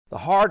The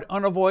hard,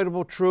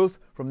 unavoidable truth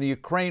from the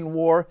Ukraine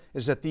war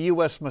is that the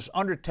U.S. must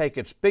undertake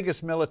its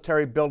biggest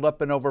military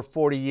buildup in over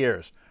 40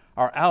 years.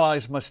 Our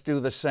allies must do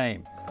the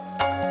same.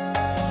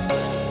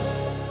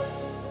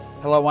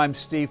 Hello, I'm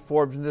Steve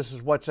Forbes, and this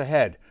is What's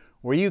Ahead,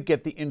 where you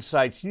get the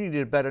insights you need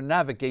to better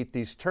navigate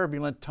these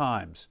turbulent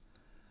times.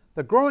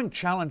 The growing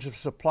challenge of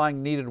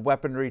supplying needed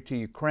weaponry to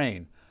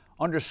Ukraine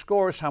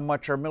underscores how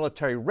much our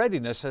military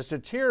readiness has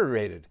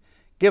deteriorated,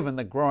 given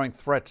the growing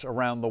threats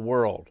around the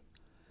world.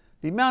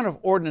 The amount of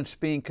ordnance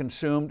being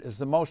consumed is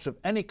the most of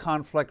any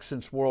conflict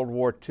since World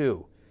War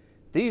II.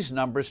 These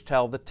numbers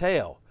tell the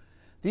tale.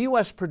 The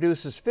U.S.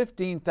 produces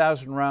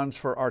 15,000 rounds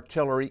for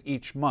artillery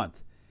each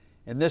month.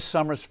 In this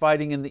summer's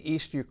fighting in the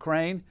East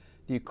Ukraine,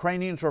 the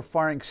Ukrainians were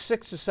firing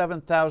 6,000 to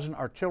 7,000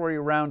 artillery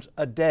rounds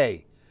a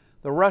day.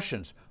 The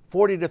Russians,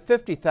 40,000 to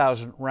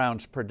 50,000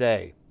 rounds per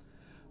day.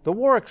 The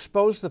war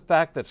exposed the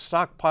fact that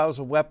stockpiles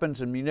of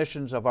weapons and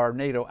munitions of our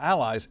NATO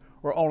allies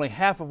were only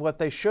half of what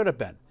they should have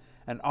been,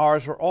 and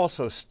ours were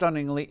also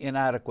stunningly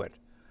inadequate.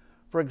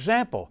 For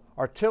example,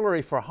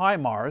 artillery for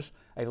HIMARS,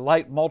 a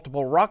light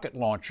multiple rocket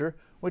launcher,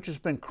 which has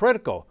been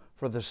critical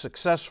for the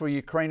successful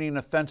Ukrainian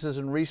offenses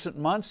in recent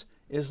months,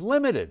 is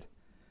limited.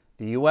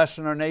 The U.S.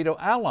 and our NATO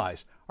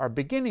allies are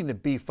beginning to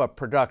beef up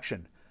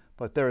production,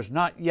 but there is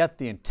not yet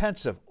the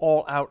intensive,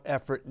 all-out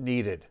effort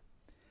needed.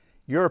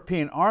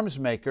 European arms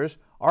makers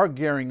are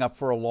gearing up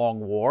for a long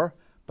war,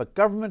 but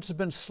governments have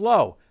been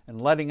slow in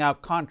letting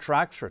out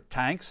contracts for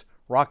tanks,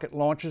 rocket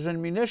launchers,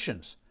 and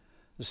munitions.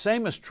 The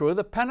same is true of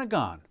the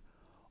Pentagon.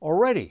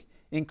 Already,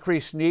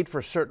 increased need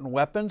for certain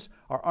weapons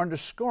are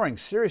underscoring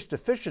serious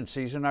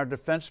deficiencies in our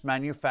defense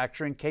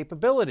manufacturing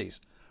capabilities,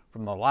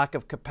 from the lack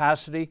of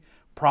capacity,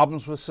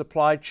 problems with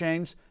supply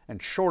chains,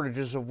 and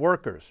shortages of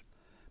workers.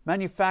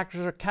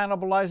 Manufacturers are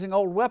cannibalizing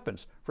old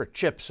weapons for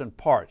chips and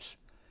parts.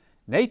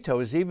 NATO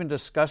is even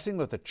discussing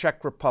with the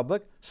Czech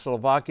Republic,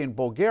 Slovakia, and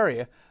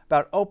Bulgaria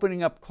about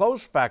opening up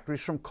closed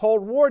factories from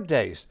Cold War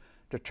days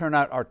to turn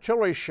out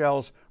artillery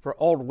shells for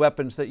old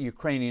weapons that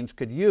Ukrainians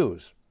could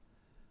use.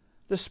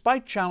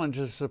 Despite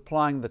challenges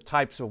supplying the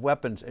types of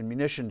weapons and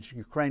munitions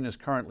Ukraine is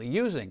currently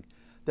using,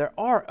 there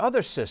are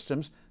other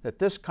systems that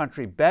this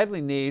country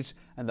badly needs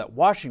and that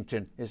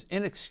Washington is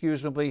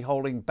inexcusably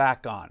holding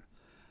back on.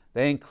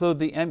 They include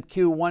the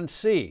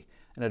MQ-1C,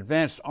 an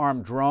advanced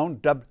armed drone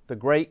dubbed the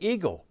Gray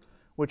Eagle,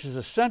 which is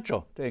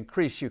essential to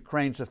increase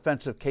Ukraine's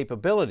offensive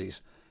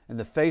capabilities in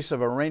the face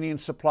of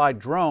Iranian-supplied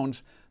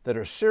drones that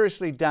are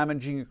seriously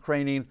damaging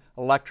Ukrainian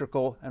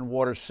electrical and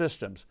water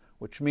systems,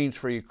 which means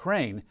for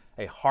Ukraine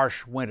a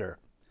harsh winter.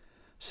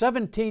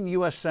 17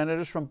 U.S.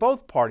 senators from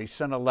both parties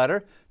sent a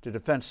letter to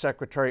Defense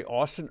Secretary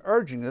Austin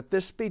urging that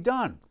this be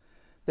done.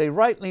 They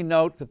rightly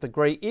note that the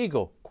Gray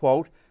Eagle,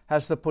 quote,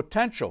 has the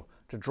potential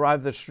to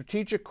drive the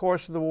strategic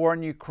course of the war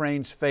in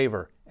Ukraine's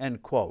favor,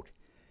 end quote.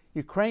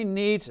 Ukraine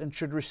needs and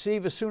should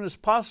receive as soon as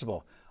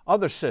possible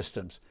other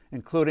systems,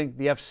 including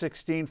the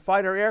F-16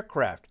 fighter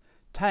aircraft,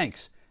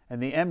 tanks,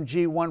 and the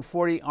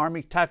MG-140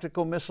 Army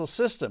tactical missile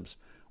systems,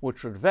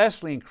 which would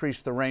vastly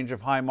increase the range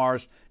of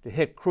HIMARS to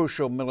hit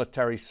crucial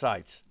military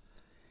sites.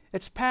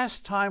 It's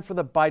past time for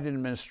the Biden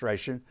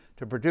administration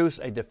to produce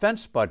a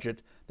defense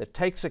budget that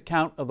takes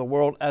account of the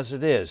world as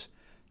it is,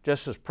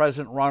 just as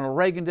President Ronald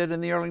Reagan did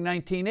in the early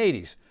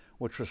 1980s,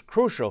 which was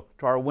crucial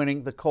to our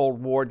winning the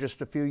Cold War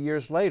just a few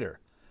years later.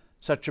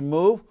 Such a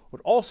move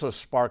would also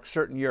spark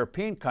certain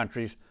European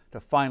countries to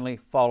finally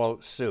follow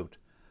suit.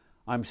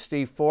 I'm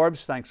Steve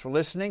Forbes. Thanks for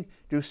listening.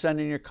 Do send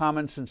in your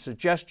comments and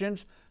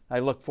suggestions. I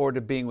look forward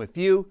to being with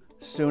you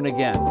soon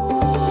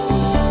again.